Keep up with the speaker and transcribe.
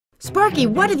Sparky,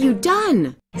 what have you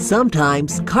done?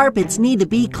 Sometimes carpets need to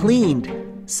be cleaned.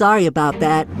 Sorry about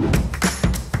that.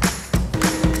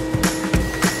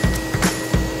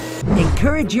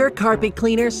 Encourage your carpet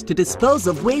cleaners to dispose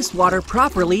of wastewater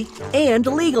properly and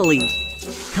legally.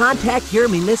 Contact your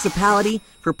municipality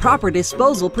for proper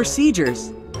disposal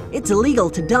procedures. It's illegal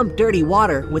to dump dirty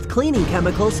water with cleaning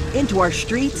chemicals into our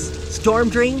streets, storm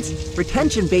drains,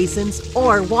 retention basins,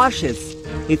 or washes.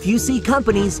 If you see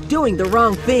companies doing the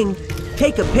wrong thing,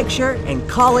 take a picture and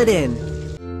call it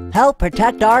in. Help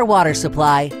protect our water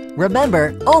supply.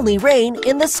 Remember, only rain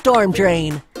in the storm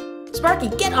drain. Sparky,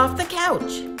 get off the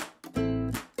couch.